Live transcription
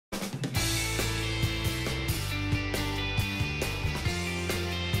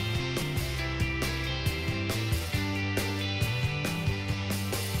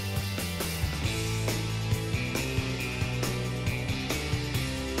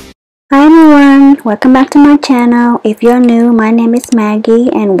welcome back to my channel. If you're new, my name is Maggie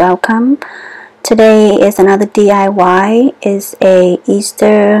and welcome. Today is another DIY. It's a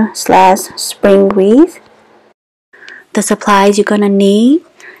Easter / spring wreath. The supplies you're gonna need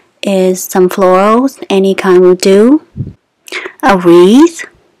is some florals, any kind will do, a wreath,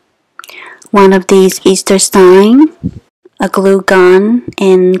 one of these Easter signs, a glue gun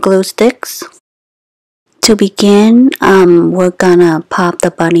and glue sticks. To begin, we're gonna pop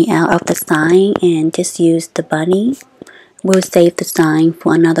the bunny out of the sign and just use the bunny. We'll save the sign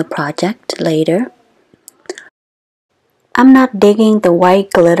for another project later. I'm not digging the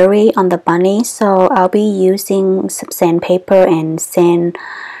white glittery on the bunny, so I'll be using some sandpaper and sand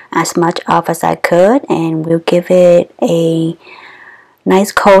as much off as I could, and we'll give it a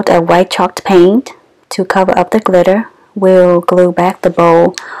nice coat of white chalk paint to cover up the glitter. We'll glue back the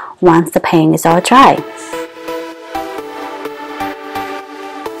bowl once the paint is all dry.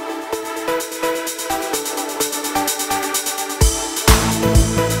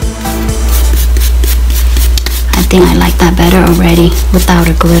 I think I like that better already without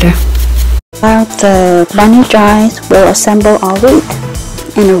a glitter. While the bunny dries, we'll assemble our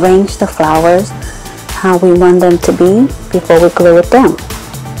wreath and arrange the flowers how we want them to be before we glue it down.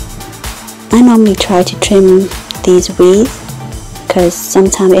 I normally try to trim these wreaths because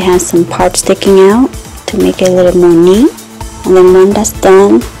sometimes it has some parts sticking out to make it a little more neat. And then when that's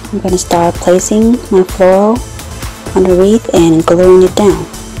done, I'm going to start placing my floral on the wreath and gluing it down.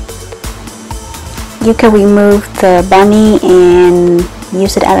 You can remove the bunny and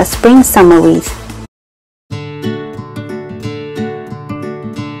use it as a spring-summer wreath.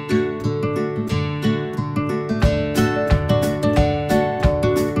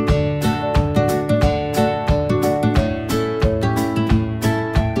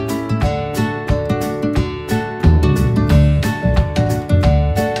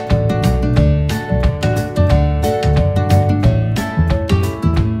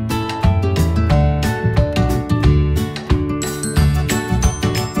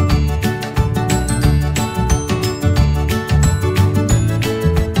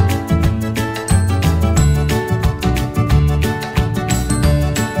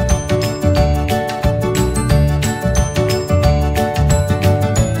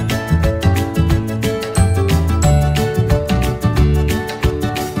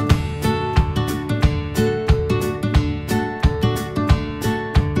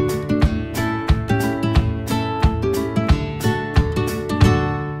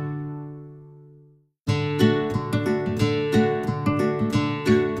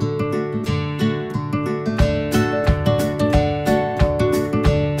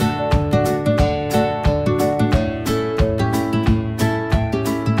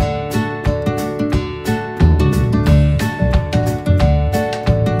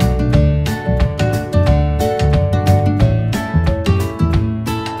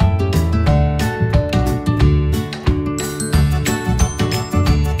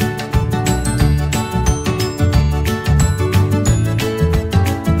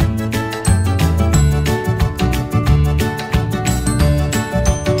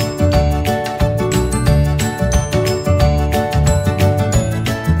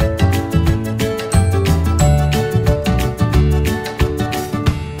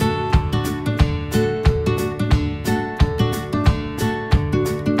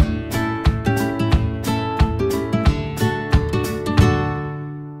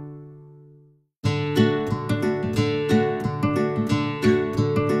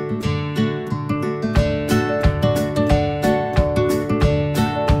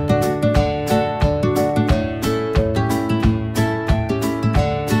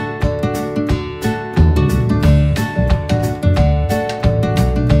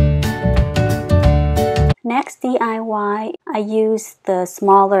 Next DIY, I use the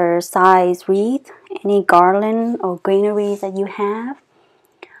smaller size wreath, any garland or greeneries that you have,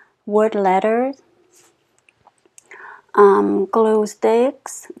 wood letters, glue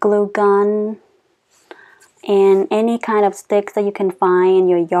sticks, glue gun, and any kind of sticks that you can find in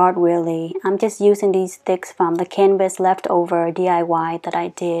your yard really. I'm just using these sticks from the canvas leftover DIY that I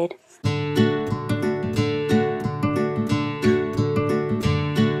did.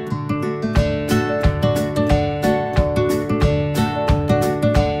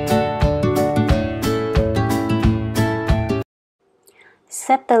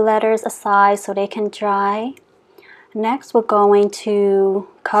 Set the letters aside so they can dry. Next, we're going to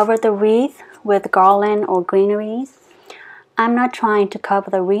cover the wreath with garland or greeneries. I'm not trying to cover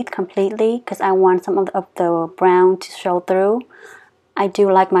the wreath completely because I want some of the brown to show through. I do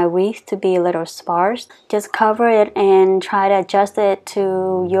like my wreath to be a little sparse. Just cover it and try to adjust it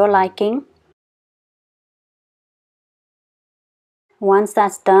to your liking. Once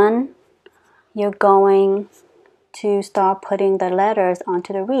that's done, you're going to start putting the letters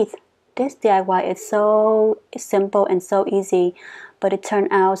onto the wreath. This DIY is so simple and so easy, but it turned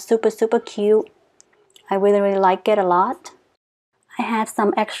out super cute. I really like it a lot. I have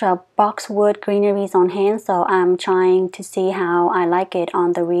some extra boxwood greeneries on hand, so I'm trying to see how I like it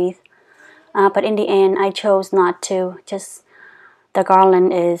on the wreath. But in the end, I chose not to. Just the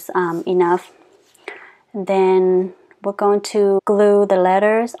garland is enough. And then we're going to glue the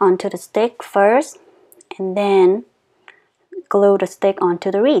letters onto the stick first, and then glue the stick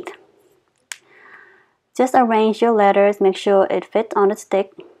onto the wreath. Just arrange your letters, make sure it fits on the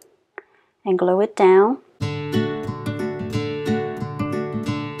stick, and glue it down.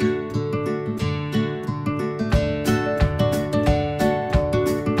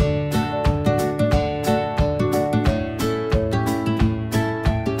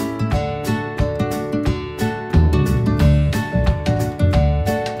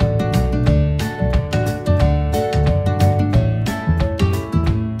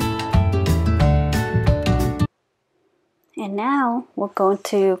 And now we're going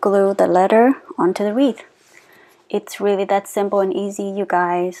to glue the letter onto the wreath. It's really that simple and easy, you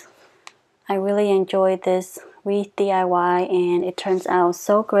guys. I really enjoyed this wreath DIY and it turns out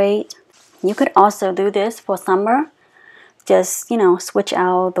so great. You could also do this for summer. Just, switch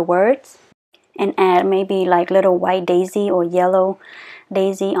out the words and add maybe like little white daisy or yellow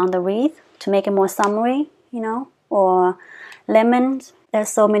daisy on the wreath to make it more summery, or lemons. There's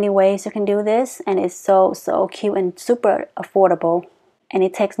so many ways you can do this, and it's so cute and super affordable, and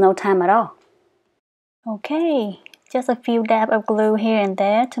it takes no time at all. Okay, just a few dabs of glue here and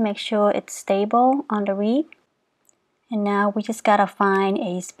there to make sure it's stable on the wreath. And now we just gotta find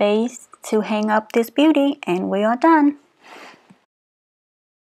a space to hang up this beauty, and we are done.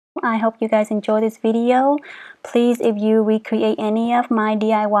 I hope you guys enjoyed this video. Please, if you recreate any of my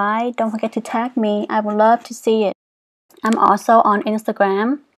DIY, don't forget to tag me. I would love to see it. I'm also on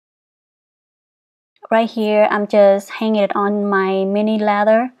Instagram. Right here, I'm just hanging it on my mini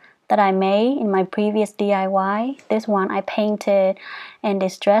ladder that I made in my previous DIY. This one I painted and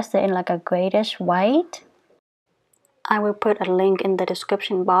distressed it in like a grayish white. I will put a link in the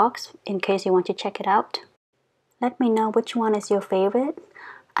description box in case you want to check it out. Let me know which one is your favorite.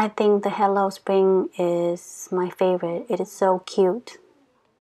 I think the Hello Spring is my favorite. It is so cute.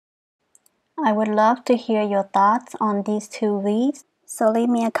 I would love to hear your thoughts on these two wreaths, so leave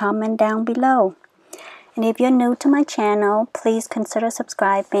me a comment down below. And if you're new to my channel, please consider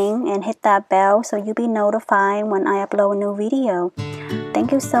subscribing and hit that bell so you'll be notified when I upload a new video.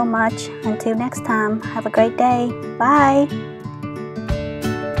 Thank you so much. Until next time, have a great day. Bye!